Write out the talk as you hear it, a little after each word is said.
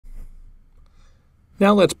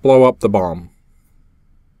Now let's blow up the bomb.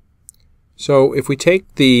 So if we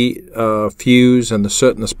take the fuse and the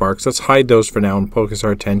soot and the sparks, let's hide those for now and focus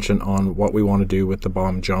our attention on what we want to do with the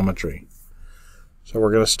bomb geometry. So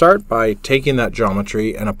we're going to start by taking that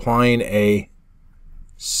geometry and applying a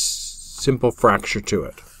simple fracture to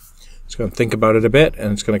it. It's going to think about it a bit,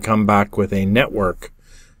 and it's going to come back with a network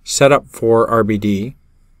set up for RBD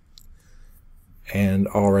and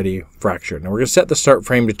already fractured. Now we're going to set the start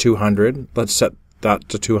frame to 200. Let's set that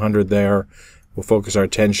to 200 there. We'll focus our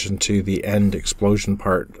attention to the end explosion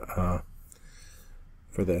part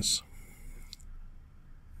for this.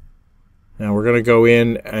 Now we're going to go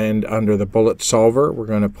in, and under the bullet solver we're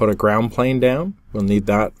going to put a ground plane down. We'll need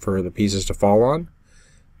that for the pieces to fall on.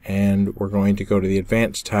 And we're going to go to the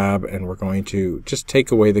Advanced tab, and we're going to just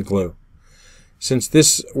take away the glue.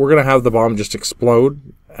 Since we're going to have the bomb just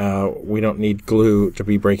explode, we don't need glue to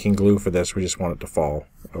be breaking glue for this. We just want it to fall.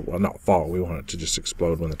 Well, not fall. We want it to just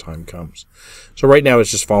explode when the time comes. So right now it's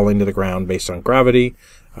just falling to the ground based on gravity.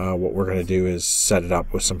 What we're going to do is set it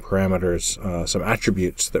up with some parameters, some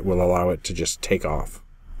attributes that will allow it to just take off.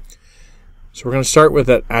 So we're going to start with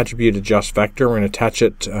that attribute adjust vector. We're going to attach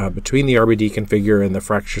it between the RBD configure and the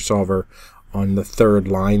fracture solver on the third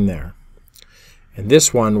line there. And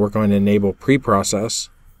this one we're going to enable preprocess,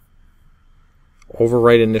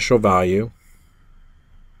 overwrite initial value,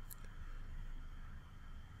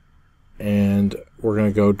 and we're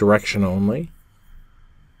going to go direction only.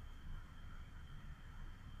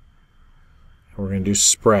 We're going to do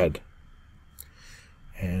spread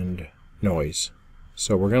and noise.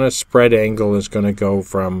 So we're going to spread angle is going to go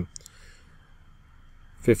from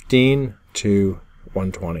 15 to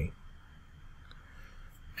 120.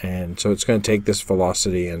 And so it's going to take this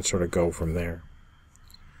velocity and sort of go from there.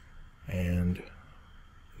 And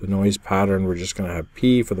the noise pattern, we're just going to have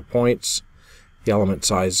P for the points. The element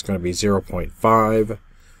size is going to be 0.5.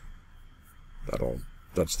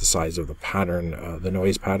 That's the size of the pattern, the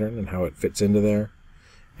noise pattern, and how it fits into there.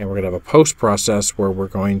 And we're going to have a post process where we're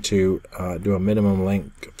going to do a minimum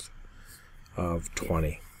length of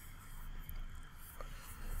 20.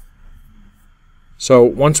 So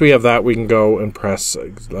once we have that, we can go and press,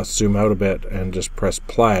 let's zoom out a bit and just press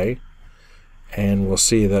play, and we'll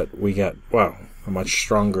see that we get, wow, a much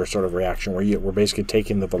stronger sort of reaction where we're basically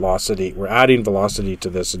taking the velocity, we're adding velocity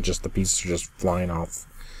to this, and just the pieces are just flying off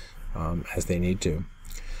as they need to.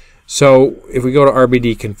 So if we go to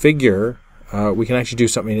RBD configure, we can actually do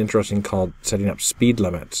something interesting called setting up speed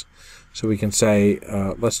limits. So we can say,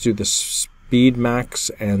 let's do the speed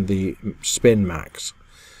max and the spin max.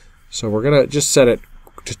 So we're going to just set it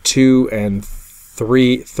to 2 and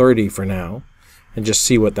 330 for now, and just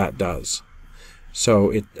see what that does. So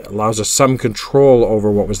it allows us some control over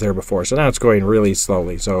what was there before. So now it's going really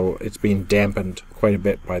slowly, so it's being dampened quite a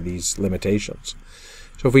bit by these limitations.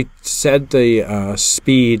 So if we set the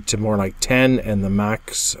speed to more like 10 and the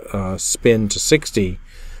max spin to 60,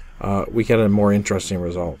 we get a more interesting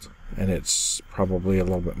result, and it's probably a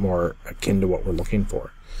little bit more akin to what we're looking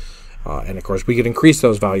for. And of course we could increase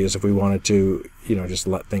those values if we wanted to, just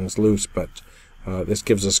let things loose, but this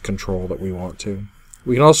gives us control that we want to.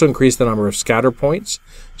 We can also increase the number of scatter points,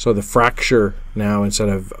 so the fracture now, instead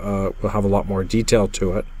of will have a lot more detail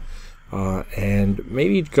to it. And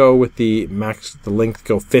maybe go with the max, the length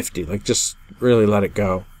go 50, like just really let it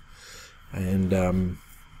go. And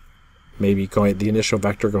maybe the initial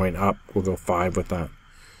vector going up, we'll go 5 with that.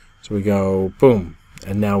 So we go boom,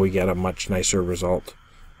 and now we get a much nicer result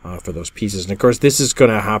for those pieces. And of course this is going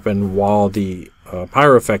to happen while the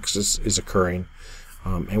PyroFX is occurring,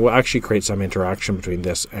 and we'll actually create some interaction between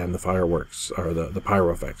this and the fireworks, or the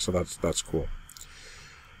PyroFX, so that's cool.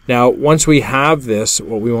 Now, once we have this,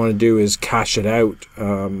 what we want to do is cache it out,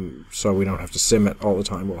 so we don't have to sim it all the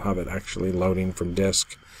time. We'll have it actually loading from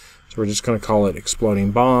disk. So we're just going to call it exploding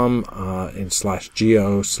bomb in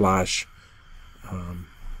 /geo/bomb,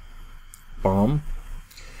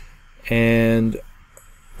 and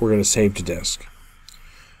we're going to save to disk.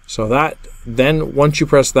 So that, then once you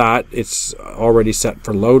press that, it's already set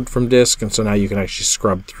for load from disk, and so now you can actually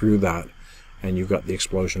scrub through that, and you've got the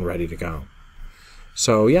explosion ready to go.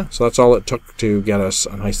 So yeah, so that's all it took to get us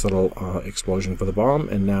a nice little explosion for the bomb,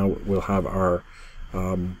 and now we'll have our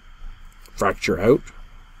fracture out,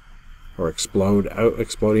 or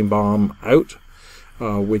exploding bomb out,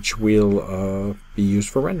 which will be used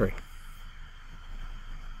for rendering.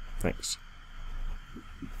 Thanks.